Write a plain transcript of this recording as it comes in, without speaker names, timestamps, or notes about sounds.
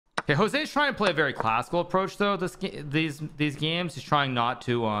Okay, Jose's trying to play a very classical approach though. These games, he's trying not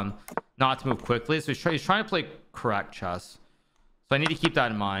to move quickly. So he's trying to play correct chess. So I need to keep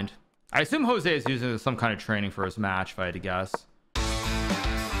that in mind. I assume Jose is using some kind of training for his match, if I had to guess.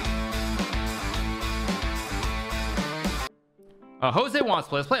 Jose wants to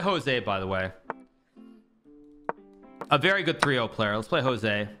play. Let's play Jose, by the way. A very good 3-0 player. Let's play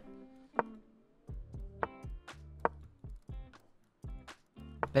Jose.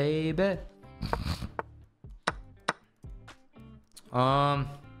 Baby. I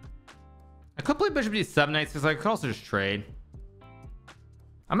could play bishop d7 knight because I could also just trade.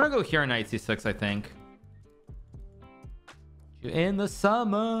 I'm gonna go here on knight c6, I think. In the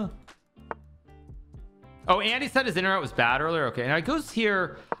summer. Oh, Andy said his internet was bad earlier. Okay, and I goes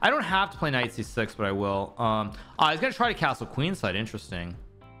here. I don't have to play knight c6, but I will. I was gonna try to castle queenside. Interesting.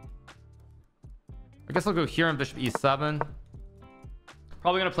 I guess I'll go here on bishop e7.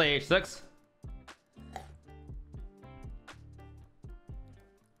 Probably gonna play h6.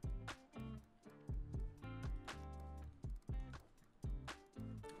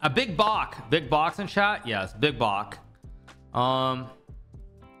 A big box in chat. Yes, big balk. I'll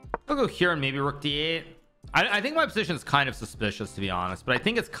go here and maybe rook d8. I think my position is kind of suspicious, to be honest, but I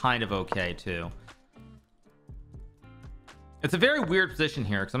think it's kind of okay too. It's a very weird position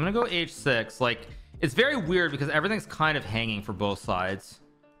here because I'm gonna go h6. Like, it's very weird because everything's kind of hanging for both sides.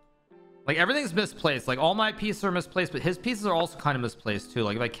 Like, everything's misplaced. Like, all my pieces are misplaced, but his pieces are also kind of misplaced too.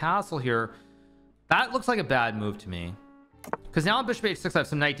 Like, if I castle here, that looks like a bad move to me. Because now on bishop h6, I have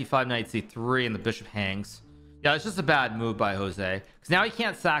some knight d5, knight c3, and the bishop hangs. Yeah, it's just a bad move by Jose. Because now he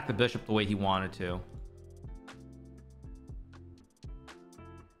can't sack the bishop the way he wanted to.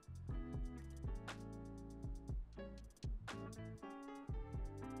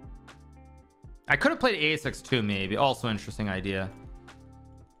 I could have played a6 too, maybe. Also interesting idea.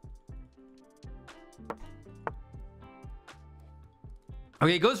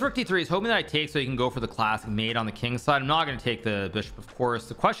 Okay, he goes rook d3. He's hoping that I take so he can go for the classic mate on the king side. I'm not going to take the bishop, of course.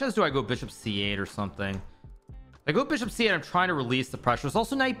 The question is, do I go bishop c8 or something? If I go bishop c8, I'm trying to release the pressure. There's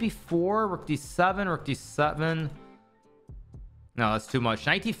also knight b4, rook d7, rook d7. No, that's too much.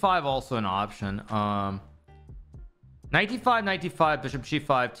 Knight d5 also an option. Knight d5, bishop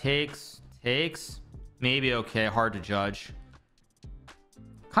g5 takes. Maybe okay, hard to judge.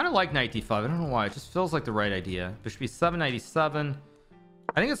 Kind of like knight d5. I don't know why. It just feels like the right idea. Bishop e7, knight e7.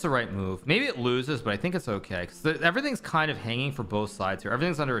 I think it's the right move. Maybe it loses, but I think it's okay because everything's kind of hanging for both sides here.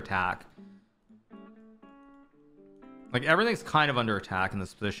 Everything's under attack. Like, everything's kind of under attack in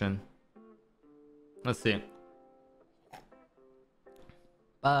this position. Let's see.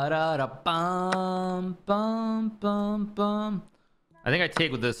 Ba-da-da-bum, bum, bum, bum. I think I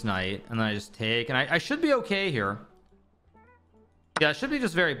take with this knight, and then I just take, and I should be okay here. Yeah, it should be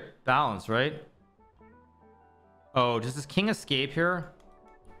just very balanced, right? Oh, does this king escape here?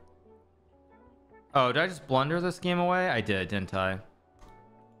 Oh, did I just blunder this game away? I did, didn't I?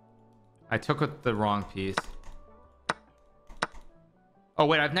 I took with the wrong piece. Oh,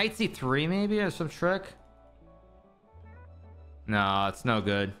 wait, I have knight c3 maybe or some trick? No, it's no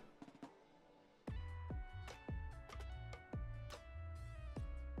good.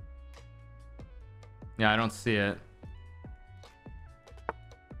 Yeah, I don't see it.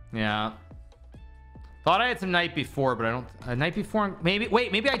 Yeah. Thought I had some knight b4, but I don't. Knight b4, maybe.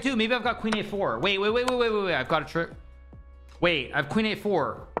 Wait, maybe I do. Maybe I've got queen a4. Wait. I've got a trick. Wait, I have queen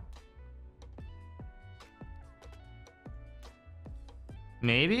a4.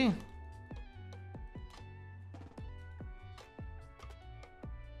 Maybe.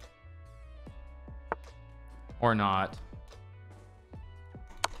 Or not.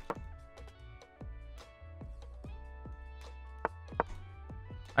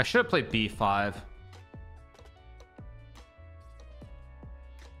 I should have played b5.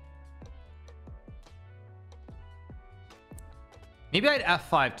 Maybe I had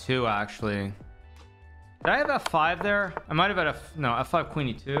f5 too, actually. Did I have f5 there? I might have had no, f5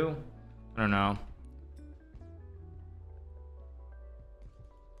 queen e2. I don't know.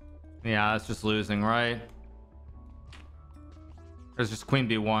 Yeah, that's just losing, right? There's just queen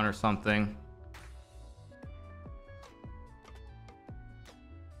b1 or something.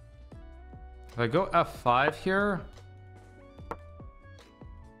 If I go f5 here,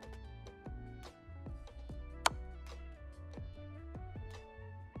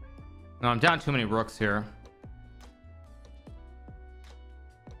 no, I'm down too many rooks here.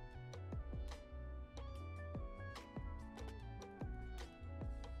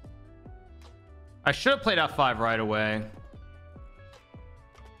 I should have played f5 right away.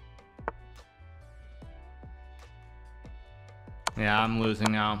 Yeah, I'm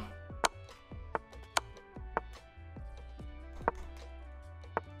losing now.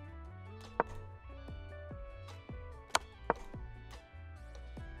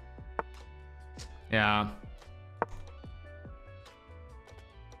 Yeah.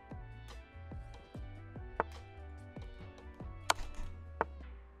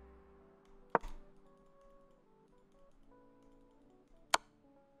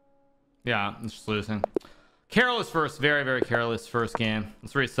 Yeah, it's just losing. Careless first, very, very careless first game.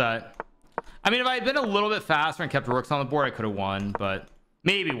 Let's reset. I mean, if I had been a little bit faster and kept rooks on the board, I could have won, but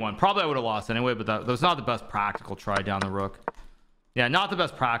maybe won. Probably I would have lost anyway, but that was not the best practical try down the rook. Yeah, not the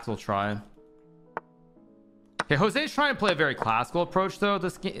best practical try. Okay, Jose's trying to play a very classical approach though.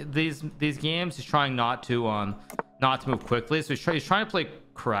 These games, he's trying not to move quickly, so he's trying to play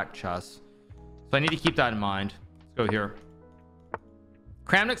correct chess. So I need to keep that in mind. Let's go here.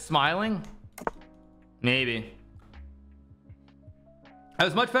 Kramnik smiling, maybe. I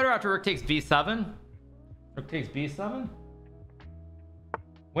was much better after rook takes b7. Rook takes b7.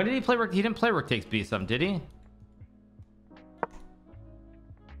 When did he play rook? He didn't play rook takes b7, did he?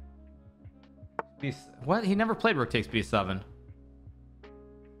 What? He never played rook takes b7.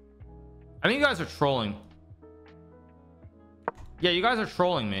 I think you guys are trolling. Yeah, you guys are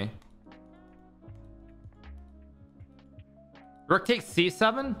trolling me. Rook takes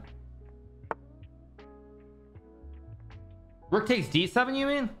c7. Rook takes d7, you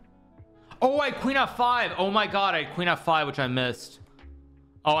mean? Oh, I had queen f5. Oh my god, I had queen f5, which I missed.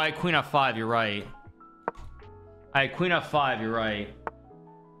 Oh, I had queen f5. You're right. I had queen f5. You're right.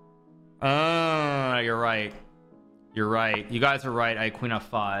 You're right. You're right. You guys are right. I had queen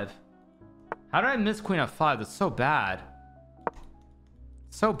f5. How did I miss queen f5? That's so bad.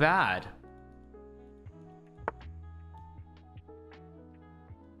 So bad.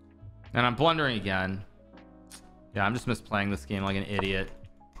 And I'm blundering again. Yeah, I'm just misplaying this game like an idiot.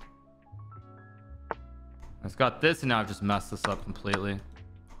 I've got this and now I've just messed this up completely.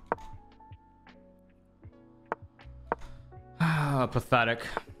 Pathetic.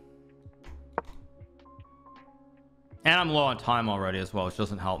 And I'm low on time already as well, which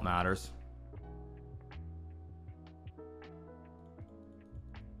doesn't help matters.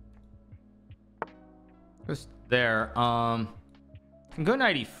 Just there. Can go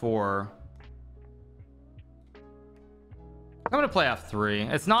knight e4. I'm gonna play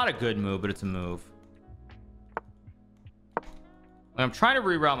f3. It's not a good move, but it's a move. I'm trying to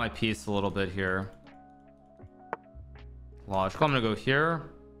reroute my piece a little bit here. Logical. I'm gonna go here.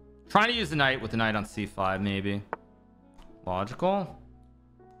 Trying to use the knight with the knight on c5, maybe. Logical.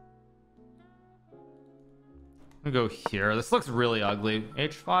 I'm gonna go here. This looks really ugly.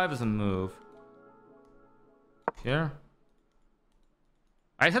 h5 is a move. Here.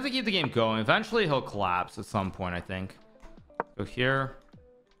 I just have to keep the game going. Eventually he'll collapse at some point, I think. Go here.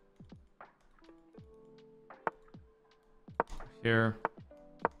 Here.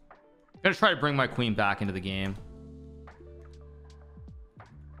 I'm gonna try to bring my queen back into the game.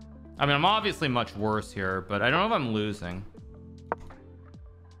 I mean, I'm obviously much worse here, but I don't know if I'm losing.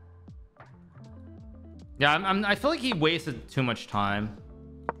 Yeah, I feel like he wasted too much time.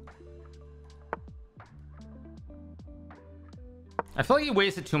 I feel like he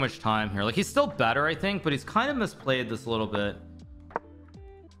wasted too much time here. Like, he's still better, I think, but he's kind of misplayed this a little bit.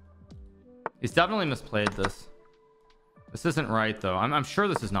 He's definitely misplayed this. This isn't right, though. I'm sure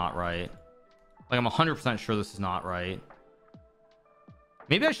this is not right. Like, I'm 100% sure this is not right.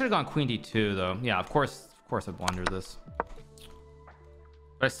 Maybe I should have gone queen d2, though. Yeah, of course I blundered this.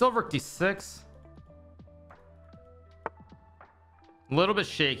 But I still have rook d6. A little bit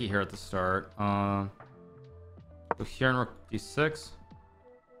shaky here at the start. Go here and rook d6.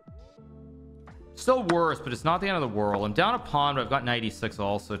 Still worse, but it's not the end of the world. I'm down a pawn, but I've got knight e6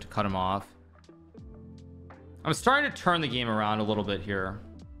 also to cut him off. I'm starting to turn the game around a little bit here.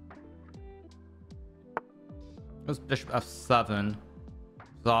 Goes bishop f7.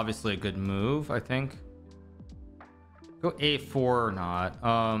 It's obviously a good move, I think. Go a4 or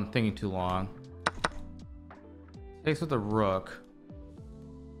not. Thinking too long. Takes with the rook.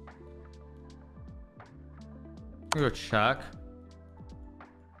 Go check.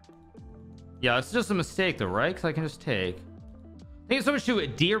 Yeah, it's just a mistake though, right? Because I can just take. Thank you so much to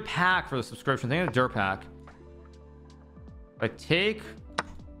Deer Pack for the subscription. Thank you to Deer Pack. If I take,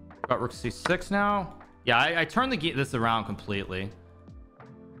 got rook c6 now. Yeah, I turned this around completely.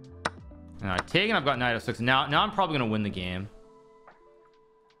 And I take and I've got knight f6. Now I'm probably gonna win the game.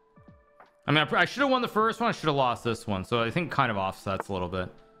 I mean, I should have won the first one. I should have lost this one. So I think kind of offsets a little bit.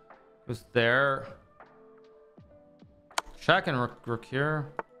 Goes there. Check and rook here.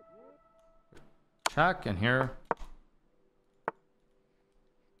 Check and here.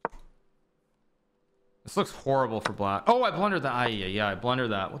 This looks horrible for black. Oh, I blundered that. Yeah, I blundered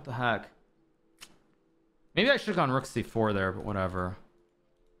that. What the heck? Maybe I should have gone rook c4 there, but whatever.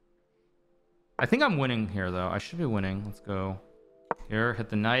 I think I'm winning here though. I should be winning. Let's go here, hit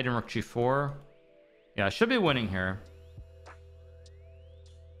the knight and rook g4. Yeah, I should be winning here.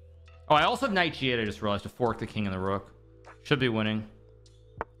 Oh, I also have knight g8. I just realized to fork the king and the rook. Should be winning.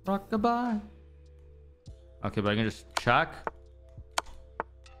 Rock-a-bye. Okay, but I can just check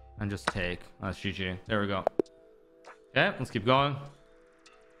and just take. That's GG. There we go. Okay, let's keep going.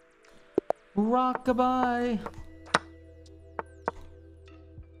 Rock-a-bye.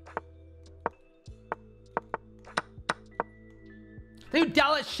 Thank you,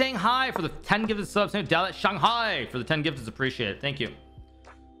 Dallas Shanghai, for the 10 gifted subs. Thank you, Dallas Shanghai, for the 10 gifted. Appreciate it. Thank you.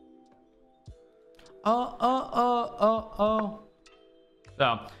 So,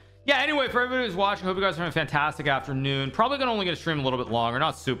 yeah, anyway, for everybody who's watching, hope you guys are having a fantastic afternoon. Probably gonna only get to stream a little bit longer,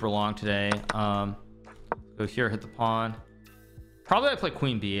 not super long today. Go here, hit the pawn. Probably I play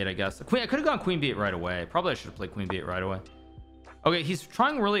queen b8, I guess. I could have gone queen b8 right away. Probably I should have played queen b8 right away. Okay, he's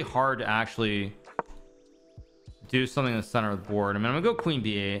trying really hard to actually do something in the center of the board. I mean, I'm gonna go queen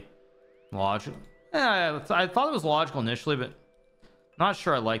b8. Logical. Yeah, I thought it was logical initially, but not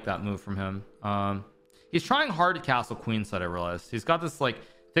sure I like that move from him. He's trying hard to castle queenside. I realized he's got this like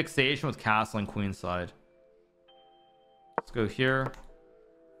fixation with castling queenside. Let's go here.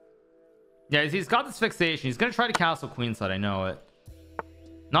 Yeah, he's got this fixation. He's gonna try to castle queenside. I know it.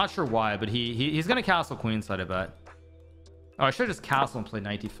 Not sure why, but he's gonna castle queenside, I bet. Oh, I should have just castle and played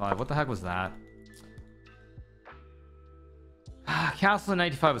knight d5. What the heck was that? Castle and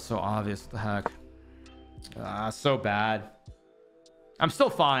knight d5 was so obvious. What the heck? So bad. I'm still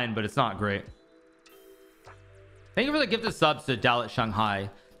fine, but it's not great. Thank you for the gifted subs to Dalit Shanghai.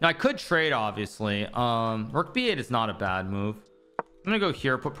 Now I could trade, obviously. Rook b8 is not a bad move. I'm gonna go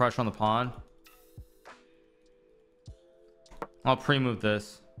here, put pressure on the pawn. I'll pre-move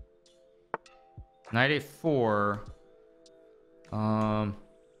this. Knight a4. Go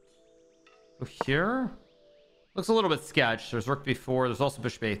here. Looks a little bit sketch. There's rook b4. There's also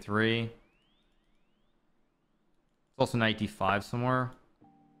bishop a3. There's also knight d5 somewhere.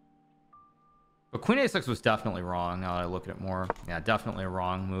 But queen a6 was definitely wrong now that I look at it more. Yeah, definitely a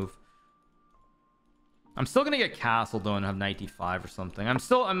wrong move. I'm still gonna get castled though and have knight d5 or something. I'm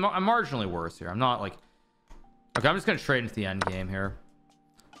marginally worse here. I'm not like, okay, I'm just gonna trade into the end game here.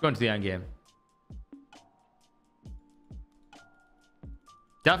 Go into the end game.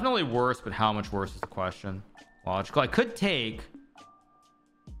 Definitely worse, but how much worse is the question. Logical. I could take.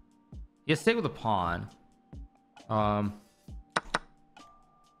 Yeah, stay with the pawn.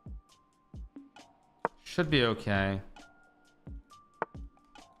 Should be okay.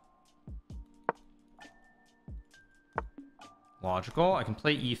 Logical. I can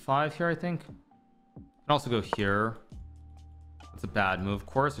play e5 here, I think. I can also go here. That's a bad move, of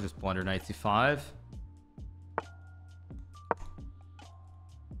course. I just blunder knight c5.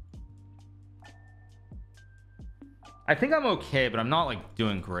 I think I'm okay, but I'm not like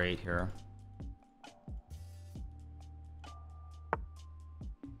doing great here.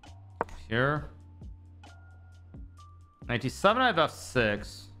 Here. Knight d7, I have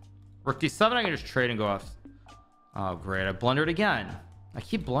f6. Rook d7, I can just trade and go off. Oh, great. I blundered again. I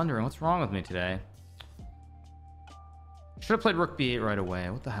keep blundering. What's wrong with me today? Should have played rook b8 right away.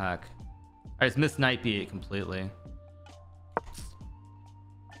 What the heck? I just missed knight b8 completely.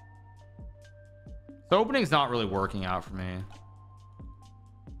 The opening's not really working out for me.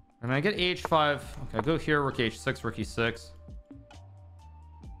 I mean, I get h5. Okay, I go here, rook h6, rook e6.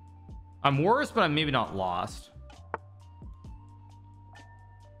 I'm worse, but I'm maybe not lost.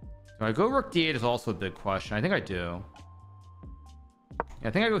 Do I go rook d8 is also a big question. I think I do. Yeah,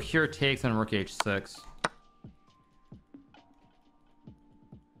 I think I go here, takes, and rook h6.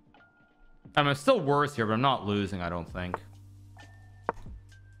 I'm still worse here, but I'm not losing, I don't think.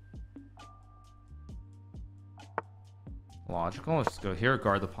 Logical. Let's just go here,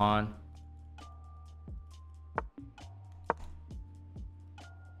 guard the pawn.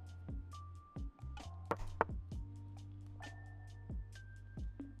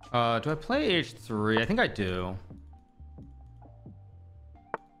 Do I play h3? I think I do.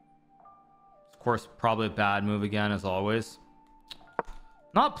 Of course, probably a bad move again, as always.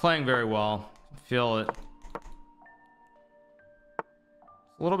 Not playing very well. I can feel it.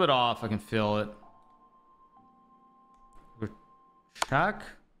 It's a little bit off. I can feel it. Check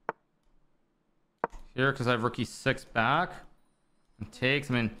here because I have rook e6 back and takes.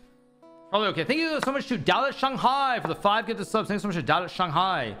 I mean, probably okay. Thank you so much to Dallas Shanghai for the 5 gifted subs. Thanks so much to Dallas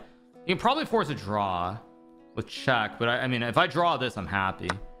Shanghai. You can probably force a draw with check, but I mean, if I draw this, I'm happy.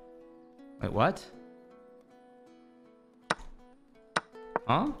 Wait, what?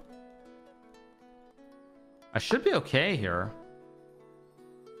 Huh? I should be okay here.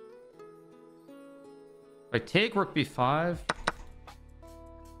 If I take rook b5.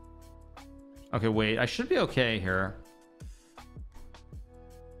 Okay, wait, I should be okay here.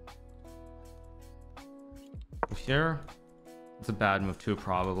 Here, it's a bad move too,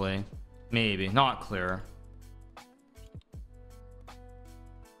 probably. Maybe not clear.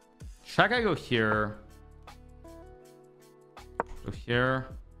 Check. I go here. Go here.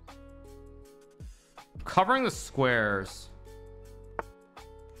 I'm covering the squares.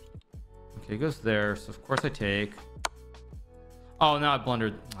 Okay, it goes there. So of course I take. Oh, no, I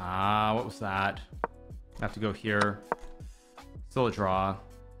blundered. Ah, what was that? I have to go here. Still a draw.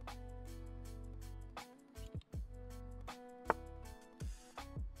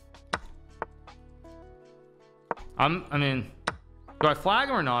 I mean, do I flag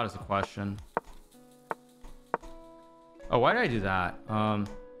him or not is the question. Oh, why did I do that?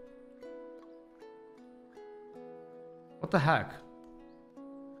 What the heck?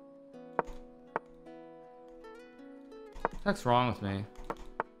 What the heck's wrong with me?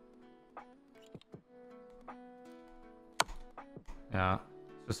 Yeah,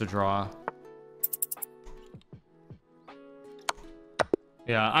 it's just a draw.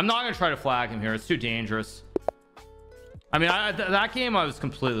 Yeah, I'm not gonna try to flag him here. It's too dangerous. I mean, that game I was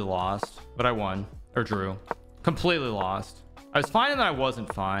completely lost, but I won or drew. Completely lost. I was fine and then I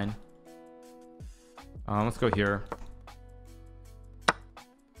wasn't fine. Let's go here.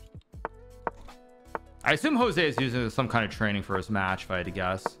 I assume Jose is using some kind of training for his match, if I had to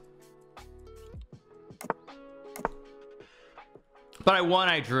guess. But I won,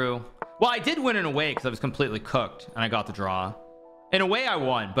 I drew. Well, I did win in a way because I was completely cooked and I got the draw. In a way I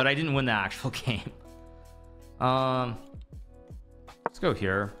won, but I didn't win the actual game. Let's go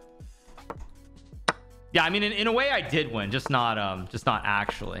here. Yeah, I mean, in a way I did win, just not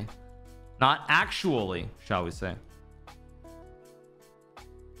actually. Not actually, shall we say.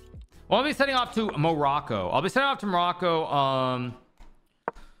 Well, I'll be setting off to Morocco. I'll be setting off to Morocco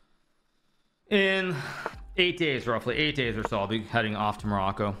in 8 days, roughly 8 days or so. I'll be heading off to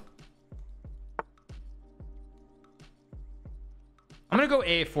Morocco. I'm gonna go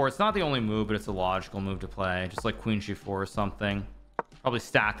a4. It's not the only move, but it's a logical move to play, just like queen g4 or something. Probably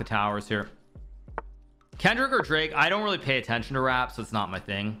stack the towers here. Kendrick or Drake, I don't really pay attention to rap, so it's not my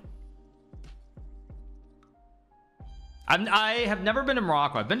thing. I have never been to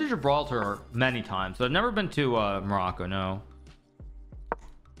Morocco. I've been to Gibraltar many times, but I've never been to Morocco. No.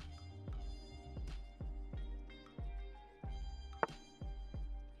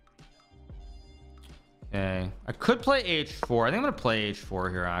 Okay, I could play h4. I think I'm gonna play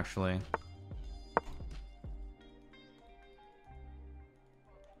h4 here actually.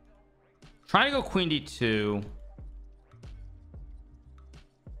 Trying to go queen d2.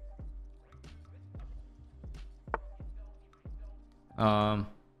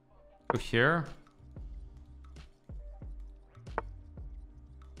 Go here.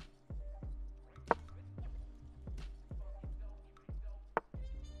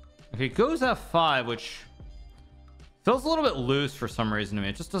 Okay, goes f5, which feels a little bit loose for some reason to me.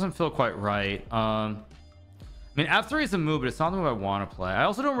 It just doesn't feel quite right. I mean, f3 is a move, but it's not the move I want to play. I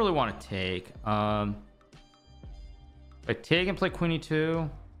also don't really want to take. If I take and play queen e2,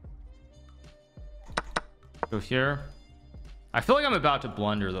 go here. I feel like I'm about to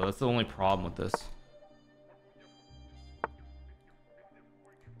blunder though. That's the only problem with this. I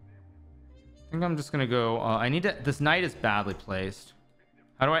think I'm just gonna go. I need to. This knight is badly placed.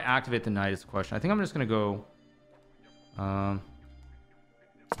 How do I activate the knight is the question. I think I'm just gonna go. I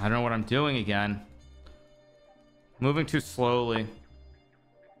don't know what I'm doing again. Moving too slowly.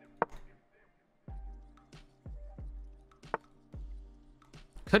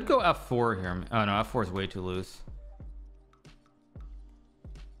 Could go f4 here. Oh no, f4 is way too loose.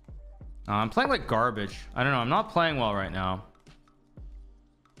 I'm playing like garbage. I don't know. I'm not playing well right now.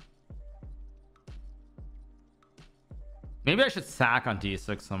 Maybe I should sack on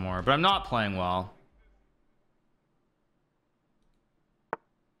d6 somewhere, but I'm not playing well.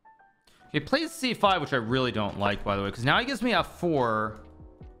 He plays c5, which I really don't like, by the way, because now he gives me f4.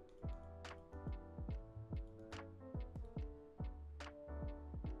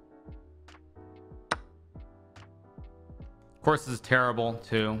 Of course, this is terrible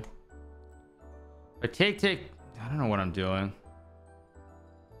too. I take, I don't know what I'm doing.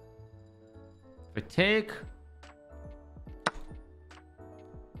 If I take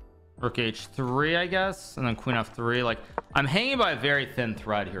rook h3, I guess, and then queen f3, like I'm hanging by a very thin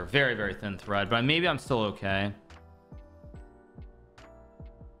thread here, very, very thin thread, but maybe I'm still okay.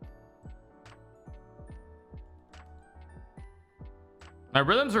 My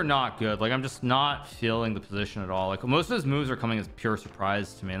rhythms are not good. Like I'm just not feeling the position at all. Like most of his moves are coming as pure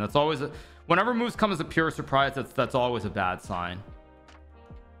surprise to me, and that's always Whenever moves come as a pure surprise, that's always a bad sign.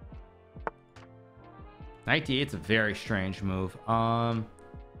 Knight d8 is a very strange move. I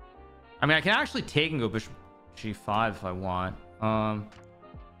mean, I can actually take and go bishop g5 if I want. So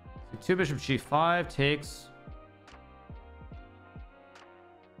 2 bishop g5 takes.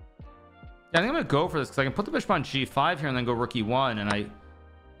 Yeah, I think I'm gonna go for this because I can put the bishop on g5 here and then go rook e1, and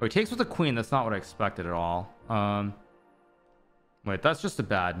oh, he takes with the queen. That's not what I expected at all. Wait, that's just a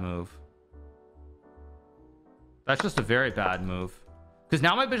bad move. That's just a very bad move. Because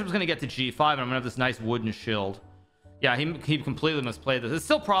now my bishop's gonna get to g5 and I'm gonna have this nice wooden shield. Yeah, he completely misplayed this. It's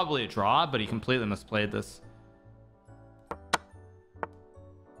still probably a draw, but he completely misplayed this.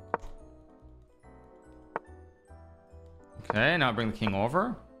 Okay, now bring the king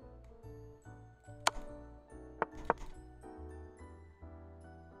over.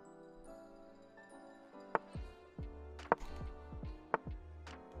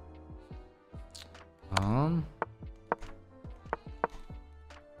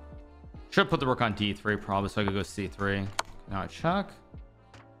 Should put the rook on d3 probably so I could go c3. Now I check.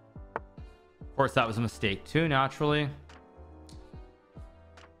 Of course that was a mistake too, naturally.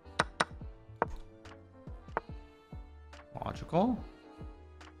 Logical.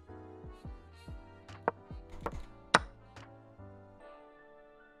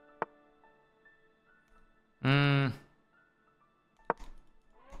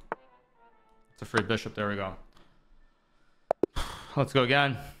 It's a free bishop. There we go. Let's go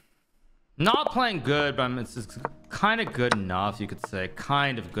again. Not playing good, but it's kind of good enough, you could say.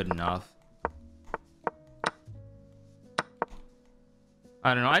 Kind of good enough.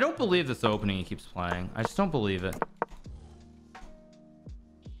 I don't know. I don't believe this opening he keeps playing. I just don't believe it.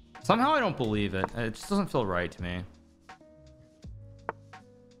 Somehow I don't believe it. It just doesn't feel right to me.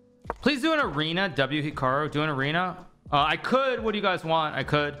 Please do an arena, Hikaru. Do an arena. I could. What do you guys want? I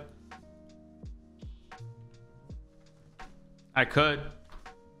could.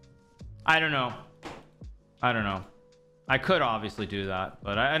 I don't know. I could obviously do that,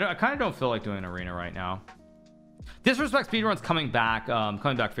 but I kind of don't feel like doing an arena right now. Disrespect speedrun's coming back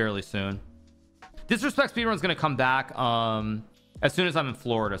fairly soon. Disrespect speedrun's gonna come back as soon as I'm in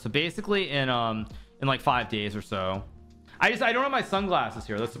Florida, so basically in like 5 days or so. I don't have my sunglasses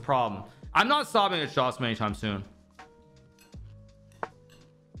here. That's the problem. I'm not stopping at Jospem anytime soon.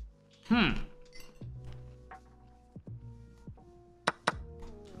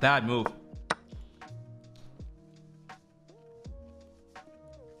 Bad move.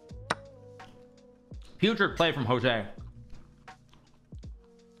 Putrid play from Jose.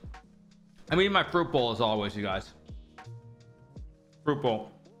 I'm eating my fruit bowl as always, you guys. Fruit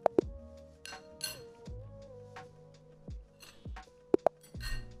bowl.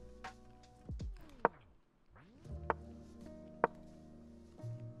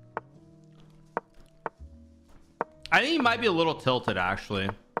 I think he might be a little tilted, actually.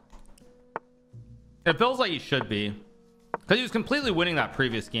 It feels like he should be, because he was completely winning that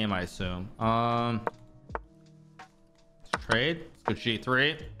previous game, I assume. Let's trade. Let's go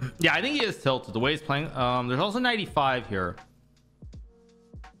g3. Yeah, I think he is tilted the way he's playing. There's also 95 here.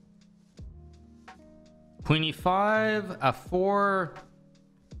 Queen e5, f4,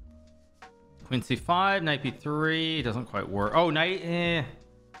 queen c5, knight b3. Doesn't quite work. Oh, knight.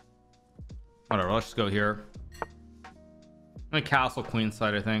 Whatever. Let's just go here. I'm gonna castle queen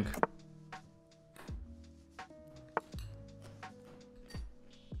side, I think.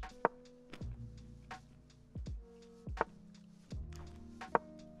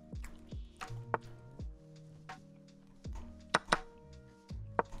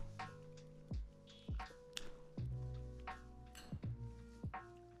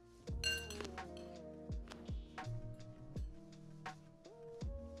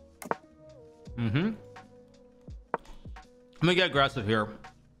 I'm gonna get aggressive here.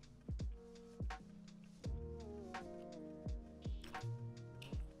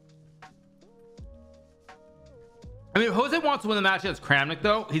 I mean, if Jose wants to win the match against Kramnik,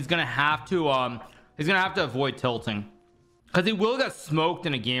 though, he's gonna have to avoid tilting, because he will get smoked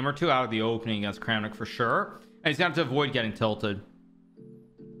in a game or two out of the opening against Kramnik for sure, and he's gonna have to avoid getting tilted.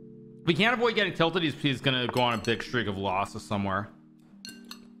 If he can't avoid getting tilted, he's gonna go on a big streak of losses somewhere.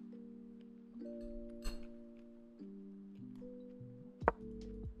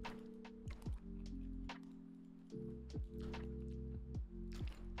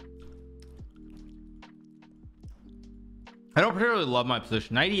 I don't particularly love my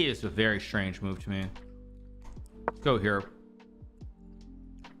position. 98 is a very strange move to me. Let's go here.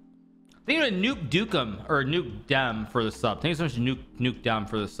 Thank you to Nuke Dukem or Nuke Dem for the sub. Thank you so much to Nuke Dem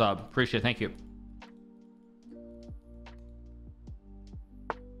for the sub. Appreciate it. Thank you.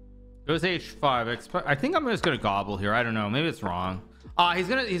 Go Goes h5. I think I'm just gonna gobble here. I don't know, maybe it's wrong. He's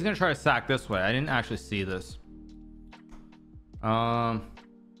gonna try to sack this way. I didn't actually see this. I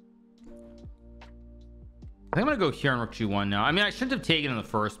think I'm gonna go here on rook g1 now. I mean, I shouldn't have taken in the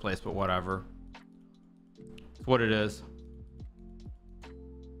first place, but whatever. It's what it is.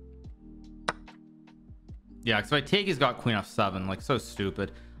 Yeah, because if I take, he's got queen f7. Like, so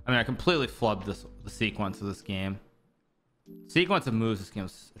stupid. I mean, I completely flubbed the sequence of this game. Sequence of moves, this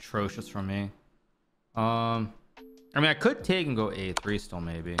game's atrocious from me. I mean, I could take and go a3 still,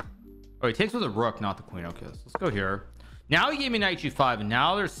 maybe. Oh, he takes with a rook, not the queen. Okay, so let's go here. Now he gave me knight g5, and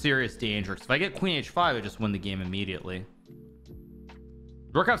now there's serious danger, because if I get queen h5, I just win the game immediately.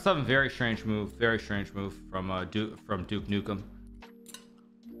 Rook f7, very strange move from Duke Nukem.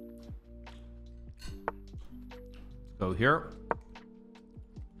 Let's go here.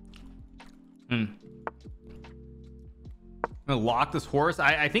 I'm gonna lock this horse.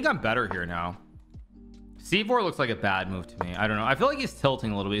 I think I'm better here now. c4 looks like a bad move to me. I don't know. I feel like he's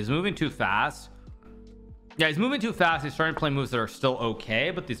tilting a little bit. He's moving too fast. Yeah, he's moving too fast. He's starting to play moves that are still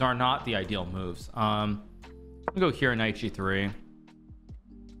okay, but these are not the ideal moves. I'm gonna go here, knight g3.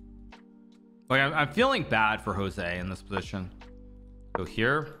 Like, I'm feeling bad for Jose in this position. Go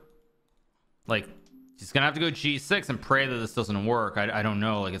here. Like, he's gonna have to go g6 and pray that this doesn't work. I don't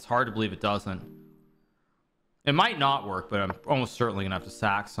know. Like, it's hard to believe it doesn't. It might not work, but I'm almost certainly gonna have to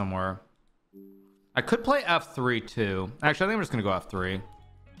sack somewhere. I could play f3 too. Actually, I think I'm just gonna go f3.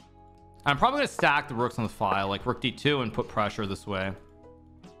 I'm probably gonna stack the rooks on the file, like rook d2, and put pressure this way.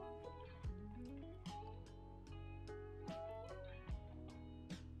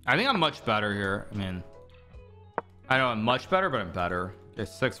 I think I'm much better here. I mean, I know I'm much better, but I'm better. Okay,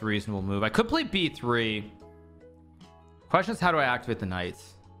 6 reasonable move. I could play b3. Question is, how do I activate the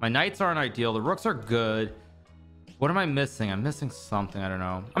knights? My knights aren't ideal. The rooks are good. What am I missing? I'm missing something. I don't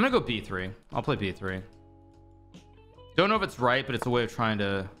know. I'm gonna go b3. I'll play b3. Don't know if it's right, but it's a way of trying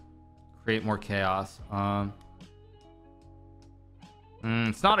to create more chaos.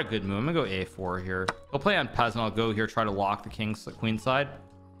 It's not a good move. I'm gonna go a4 here. He'll play on peasant. I'll go here, try to lock the queen side.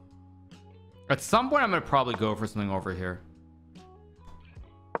 At some point, I'm gonna probably go for something over here.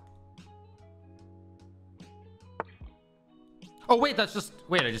 Oh wait, I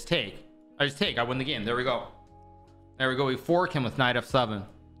just take. I win the game. There we go. We fork him with knight f7.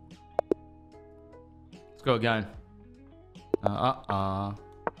 Let's go again.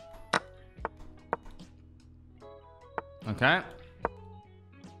 Okay.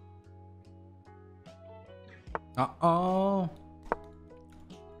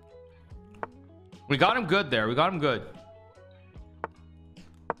 We got him good there. Go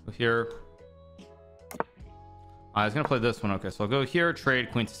here. I was gonna play this one. Okay, so I'll go here,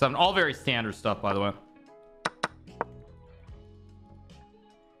 trade queen to 7. All very standard stuff, by the way.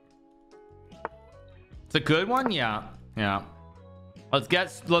 It's a good one. Yeah. Let's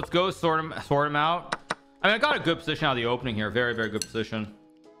go sort him out. I mean, I got a good position out of the opening here. Very, very good position.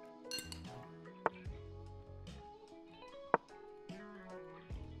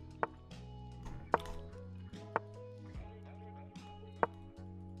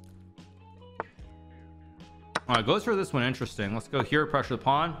 All right, goes for this one. Interesting. Let's go here, pressure the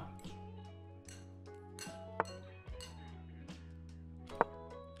pawn.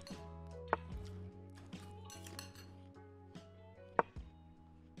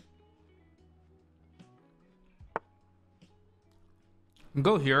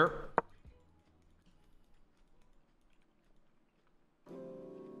 Go here.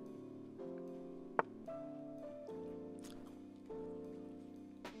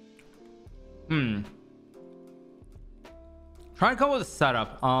 Trying to come up with a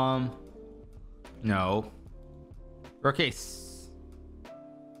setup. No. Rook a6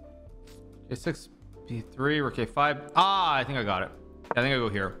 b3, rook a5. I think I got it. I think I go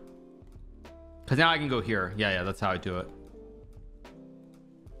here, because now I can go here. Yeah, that's how I do it.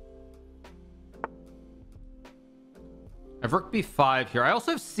 I have rook b5 here. I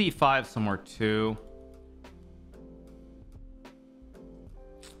also have c5 somewhere too.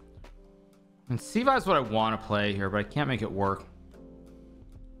 And c5 is what I want to play here, but I can't make it work.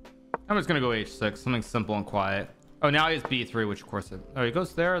 I'm just gonna go h6, something simple and quiet. Oh, now he has b3, which of course he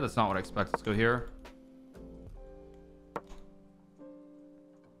goes there. That's not what I expect. Let's go here.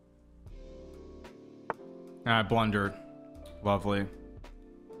 I blundered. Lovely. Do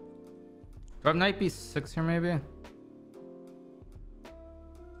I have knight b6 here maybe?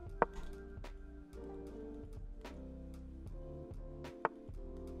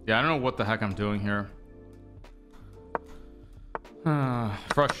 Yeah, I don't know what the heck I'm doing here.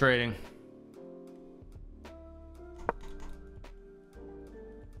 Frustrating.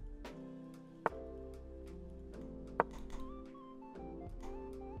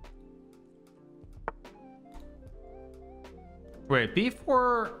 Wait,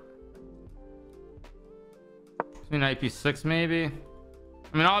 b4. Knight b6 maybe.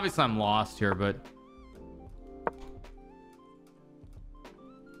 I mean, obviously I'm lost here, but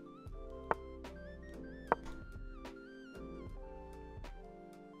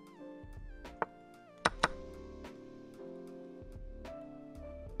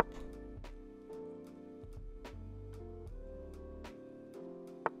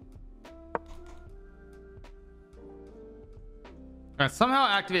somehow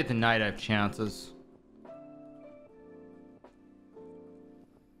activate the knight. I have chances.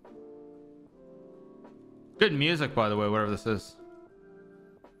 Good music, by the way, whatever this is.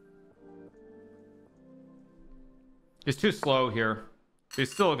 He's too slow here.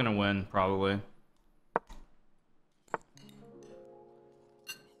 He's still gonna win, probably.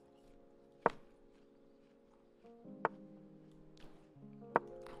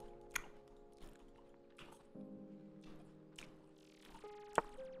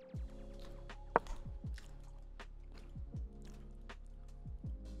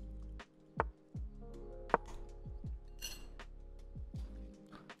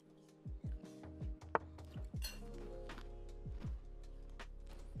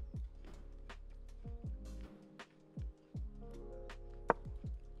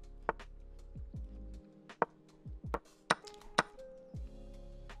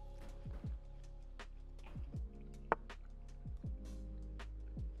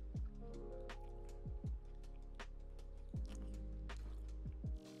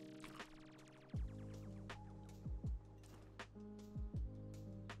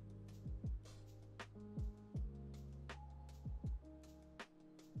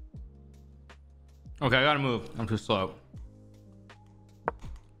 Okay, I gotta move. I'm too slow.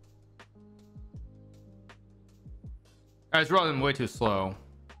 Guys, rather than way too slow.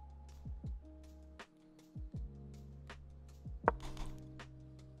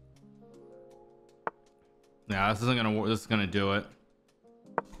 Yeah, this isn't gonna work. This is gonna do it.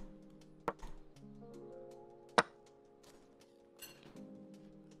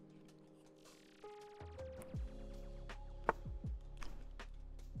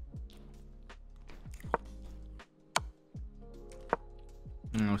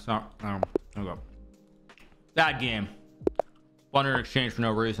 No, it's not. Okay. Bad game. Blunder in exchange for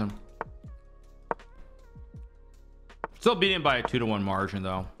no reason. Still beating by a 2-1 margin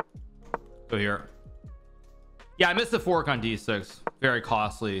though. Go here. Yeah, I missed the fork on d6. Very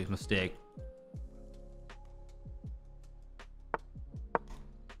costly mistake.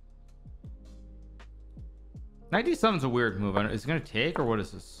 Knight d7 is a weird move. Is it gonna take or what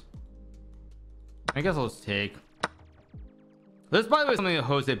is this? I guess I'll just take. This, by the way, is something that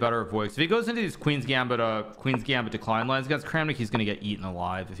Jose better avoids. If he goes into these Queen's Gambit decline lines against Kramnik, he's gonna get eaten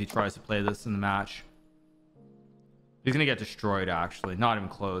alive if he tries to play this in the match. He's gonna get destroyed. Actually, not even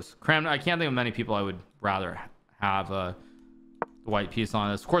close. Kramnik. I can't think of many people I would rather have the white piece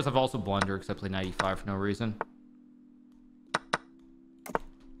on this. Of course, I've also blundered because I played 95 for no reason.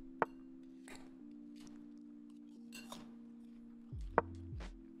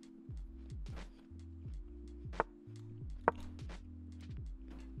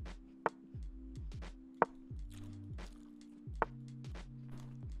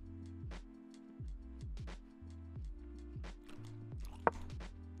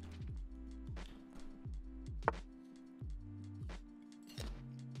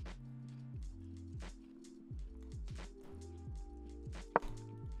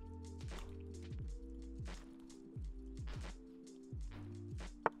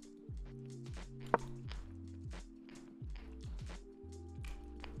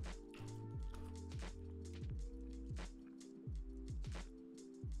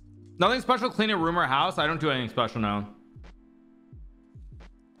 Nothing special. Clean a room or house. I don't do anything special now.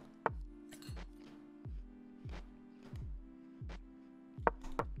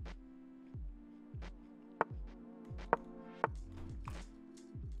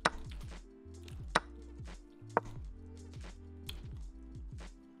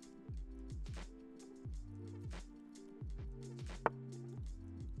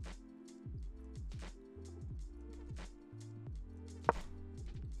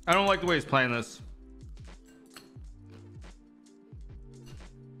 I don't like the way he's playing this.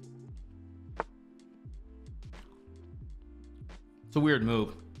 It's a weird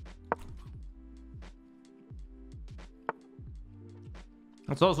move.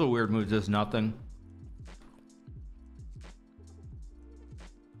 It's also a weird move, just nothing.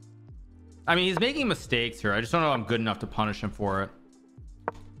 I mean, he's making mistakes here. I just don't know if I'm good enough to punish him for it.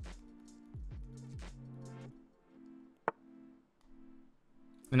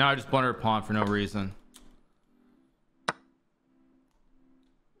 And now I just blundered a pawn for no reason.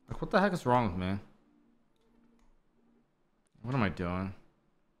 what the heck is wrong with me? What am I doing?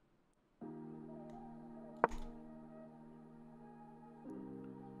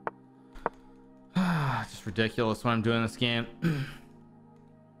 Just ridiculous what I'm doing in this game.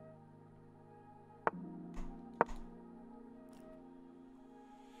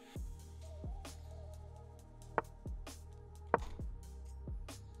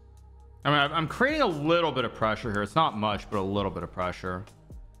 I mean, I'm creating a little bit of pressure here. It's not much, but a little bit of pressure,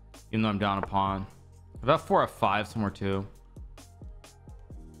 even though I'm down a pawn. I've got 4 f5 somewhere too.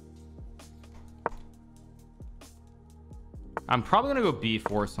 I'm probably gonna go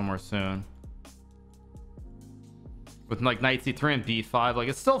b4 somewhere soon with like knight c3 and b5. Like,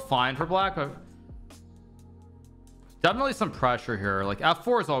 it's still fine for black, but definitely some pressure here. Like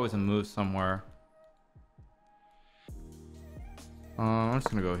f4 is always a move somewhere. I'm just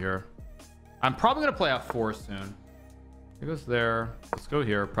gonna go here. I'm probably gonna play f4 soon. It goes there. Let's go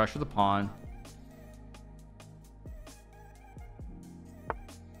here. Pressure the pawn.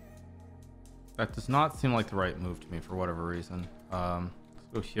 That does not seem like the right move to me for whatever reason. Let's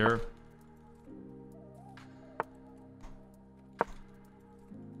go here.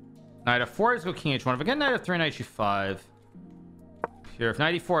 Knight f4, just go king h1. If I get knight f3, knight g5 here, if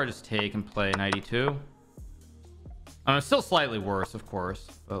knight e4, I just take and play knight e2. It's still slightly worse, of course,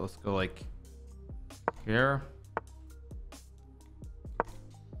 but let's go like here.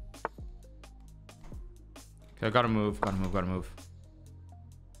 Okay, I gotta move, gotta move, gotta move.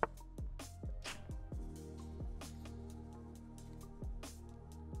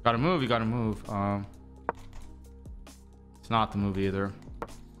 Gotta move, you gotta move. It's not the move either.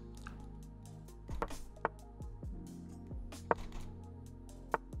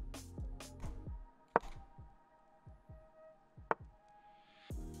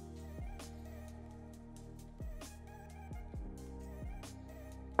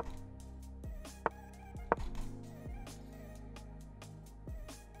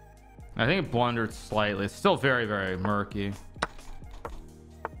 I think it blundered slightly. It's still very, very murky.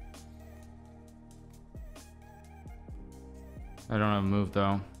 I don't have a move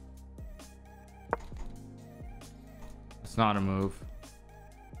though. It's not a move.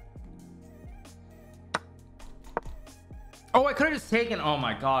 Oh, I could have just taken. Oh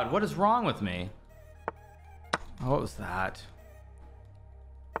my god, what is wrong with me? Oh, what was that?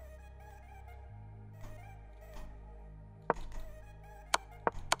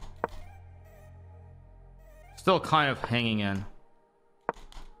 Still kind of hanging in.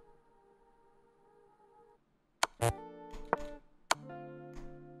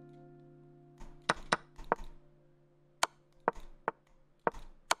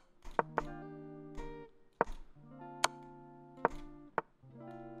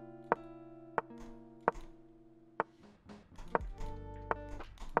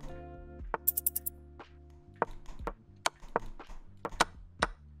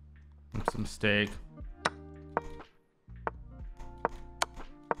 It's a mistake.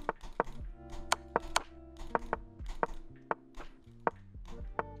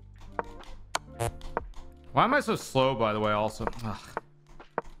 Why am I so slow, by the way, also? Ugh.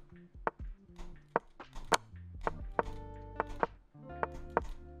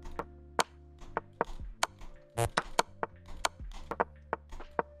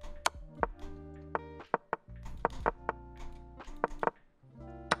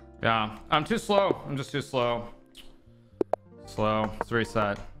 Yeah, I'm too slow. I'm just too slow. Slow. Let's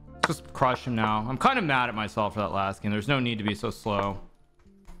reset. Let's just crush him now. I'm kind of mad at myself for that last game. There's no need to be so slow.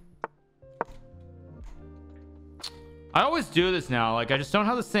 I always do this now. Like, I just don't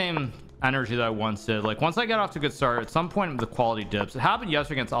have the same energy that I once did. Like, once I get off to a good start, at some point the quality dips. It happened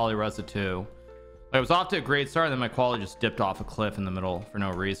yesterday against Ali Reza too. Like, I was off to a great start, and then my quality just dipped off a cliff in the middle for no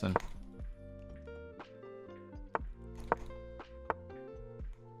reason.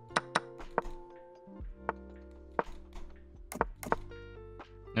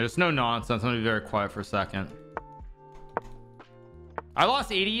 There's no nonsense. I'm gonna be very quiet for a second. I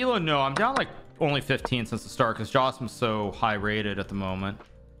lost 80 elo. No, I'm down like only 15 since the start because Jospem's so high rated at the moment.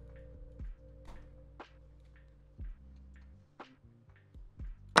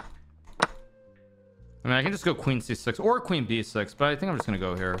 I mean, I can just go queen c6 or queen b6, but I think I'm just gonna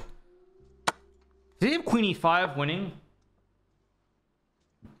go here. Did he have queen e5 winning?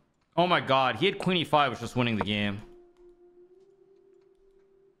 Oh my god, he had queen e5, was just winning the game.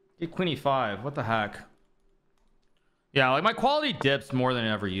 He had queen e5. What the heck? Yeah, like my quality dips more than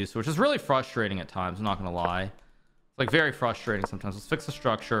it ever used to, which is really frustrating at times. I'm not gonna lie. It's like very frustrating sometimes. Let's fix the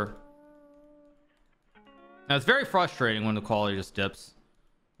structure. Now, it's very frustrating when the quality just dips.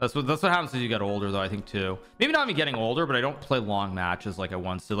 That's what happens as you get older, though. I think too. Maybe not even getting older, but I don't play long matches like I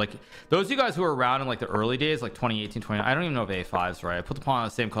once did. Like those of you guys who were around in like the early days, like 2018, 20. I don't even know if A5's right. I put the pawn on the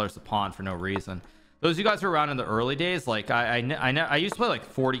same color as the pawn for no reason. Those of you guys who were around in the early days, like I used to play like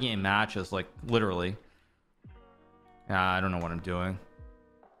 40 game matches, like literally. Yeah, I don't know what I'm doing.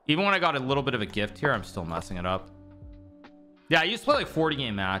 Even when I got a little bit of a gift here, I'm still messing it up. Yeah, I used to play like 40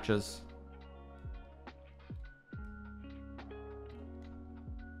 game matches.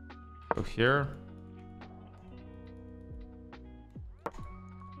 Go here.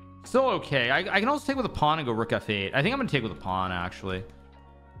 Still okay. I can also take with a pawn and go rook f8. I think I'm gonna take with a pawn actually.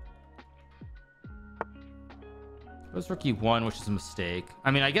 Goes rook e1, which is a mistake.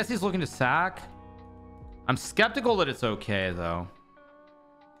 I mean, I guess he's looking to sack. I'm skeptical that it's okay though.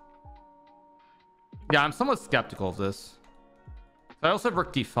 Yeah, I'm somewhat skeptical of this. I also have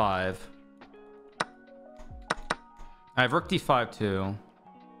rook d5. I have rook d5 too.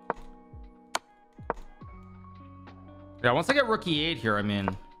 Yeah, once I get rook e8 here, I mean,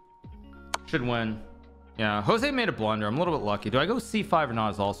 should win. Yeah, Jose made a blunder. I'm a little bit lucky. Do I go c5 or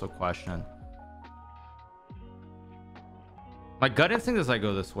not is also a question. My gut instinct is I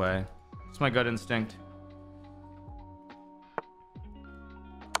go this way. It's my gut instinct.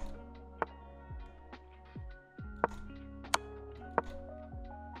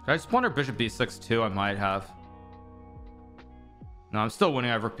 Did I just blunder bishop b6 too? I might have. No, I'm still winning.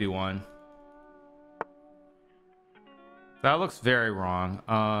 I have rook b1. That looks very wrong.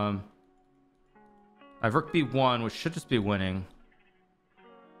 I have rook b1, which should just be winning.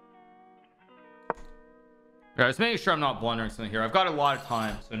 Yeah, just making sure I'm not blundering something here. I've got a lot of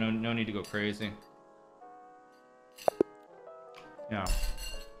time, so no need to go crazy. Yeah.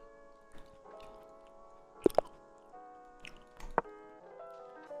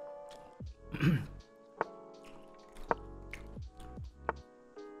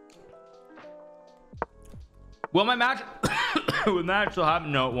 Will my match will match will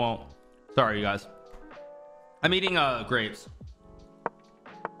happen? No, it won't. Sorry, you guys. I'm eating grapes.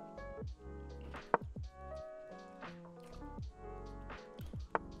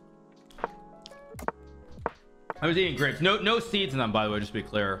 I was eating grapes. No seeds in them, by the way, just to be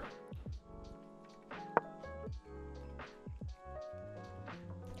clear.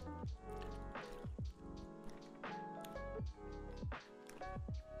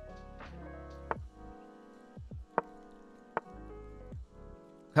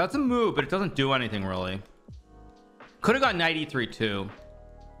 That's a move, but it doesn't do anything really. Could have got knight e3 too.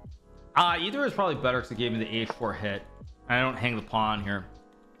 Either is probably better because it gave me the h4 hit. I don't hang the pawn here.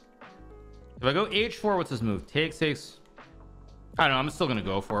 If I go h4, what's this move? Takes. I don't know. I'm still gonna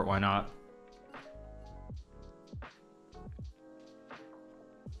go for it. Why not?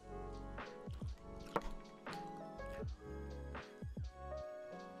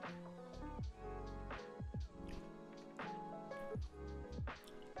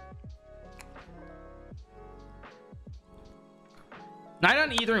 Knight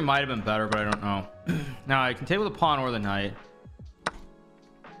on e3 might have been better, but I don't know. Now I can take with the pawn or the knight.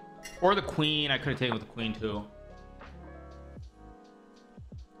 Or the queen. I could have taken with the queen too.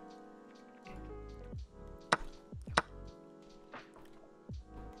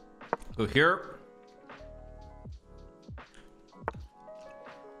 Go here.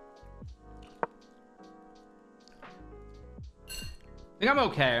 I think I'm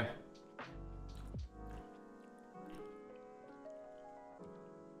okay.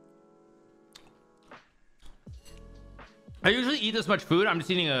 I usually eat this much food. I'm just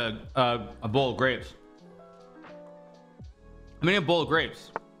eating a bowl of grapes. I'm eating a bowl of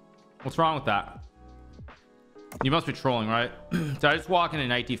grapes. What's wrong with that? You must be trolling, right? Did I just walk into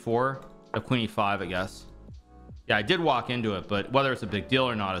knight d4? A queen e5, I guess. Yeah, I did walk into it, but whether it's a big deal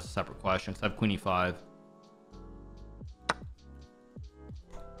or not is a separate question, because I have queen e5.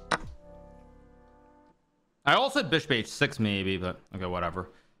 I also had bishop h6 maybe, but okay, whatever.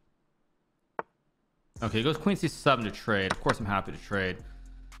 Okay, he goes queen c7 to trade. Of course, I'm happy to trade.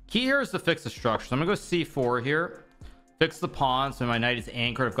 Key here is to fix the structure. So I'm gonna go c4 here, fix the pawn so my knight is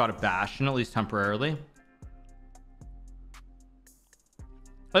anchored. I've got a bastion, at least temporarily.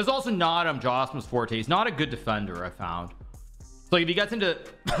 There's also not Jospem's forte. He's not a good defender, I found. So like if he gets into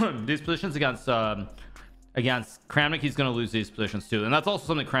these positions against Kramnik, he's gonna lose these positions too. And that's also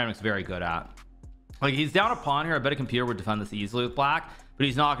something Kramnik's very good at. Like he's down a pawn here. I bet a computer would defend this easily with black, but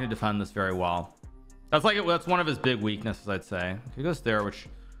he's not going to defend this very well. That's one of his big weaknesses, I'd say. He goes there, which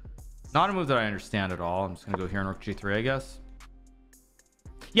not a move that I understand at all. I'm just gonna go here in rook g3, I guess.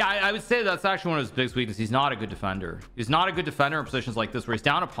 Yeah, I would say that's actually one of his biggest weaknesses. He's not a good defender. He's not a good defender in positions like this where he's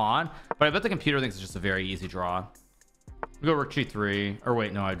down a pawn, but I bet the computer thinks it's just a very easy draw. Go rook g3, or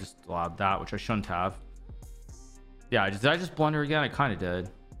wait, no, I just allowed that, which I shouldn't have. Yeah, did I just blunder again? I kind of did.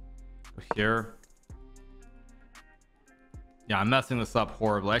 Go here. Yeah, I'm messing this up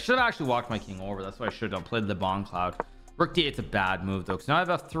horribly. I should have actually walked my king over. That's what I should have done. Played the bond cloud. Rook d8's a bad move though, because now I have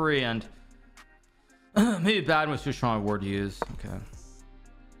f3 and maybe bad was too strong a word to use. Okay.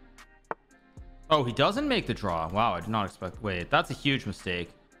 Oh, he doesn't make the draw. Wow, I did not expect. Wait, that's a huge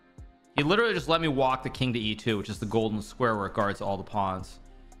mistake. He literally just let me walk the king to e2, which is the golden square where it guards all the pawns.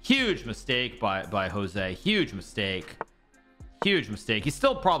 Huge mistake by Jose. Huge mistake. Huge mistake. He's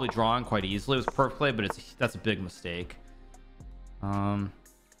still probably drawing quite easily. It was perfect play, but that's a big mistake. Question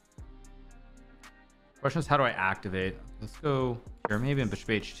is, how do I activate? Let's go here, maybe in bishop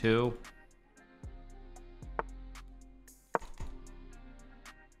h2.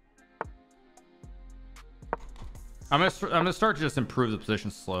 I'm gonna start to just improve the position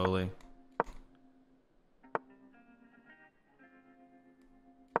slowly.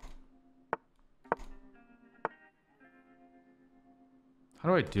 How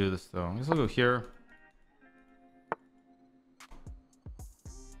do I do this though? I guess I'll go here.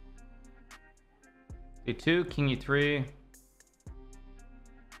 e2, king e3. I'm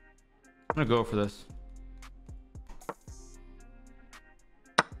gonna go for this.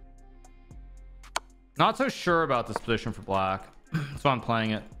 Not so sure about this position for black, so I'm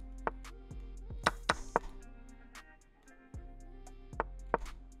playing it.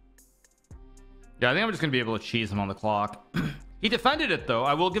 Yeah, I think I'm just gonna be able to cheese him on the clock. He defended it though.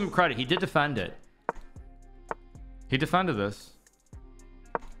 I will give him credit. He did defend it. He defended this.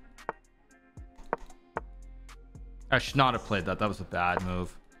 I should not have played that. That was a bad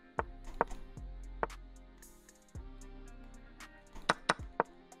move.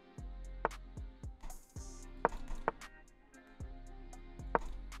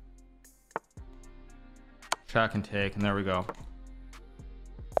 Check and take, and there we go.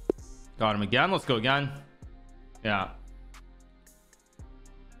 Got him again. Let's go again. Yeah.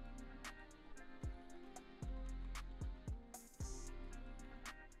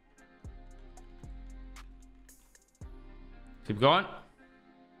 Keep going.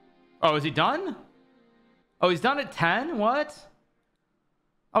 Oh, is he done? Oh, he's done at 10? What?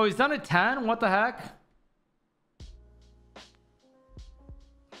 Oh, he's done at 10? What the heck?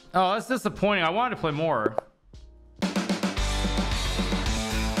 Oh, that's disappointing. I wanted to play more.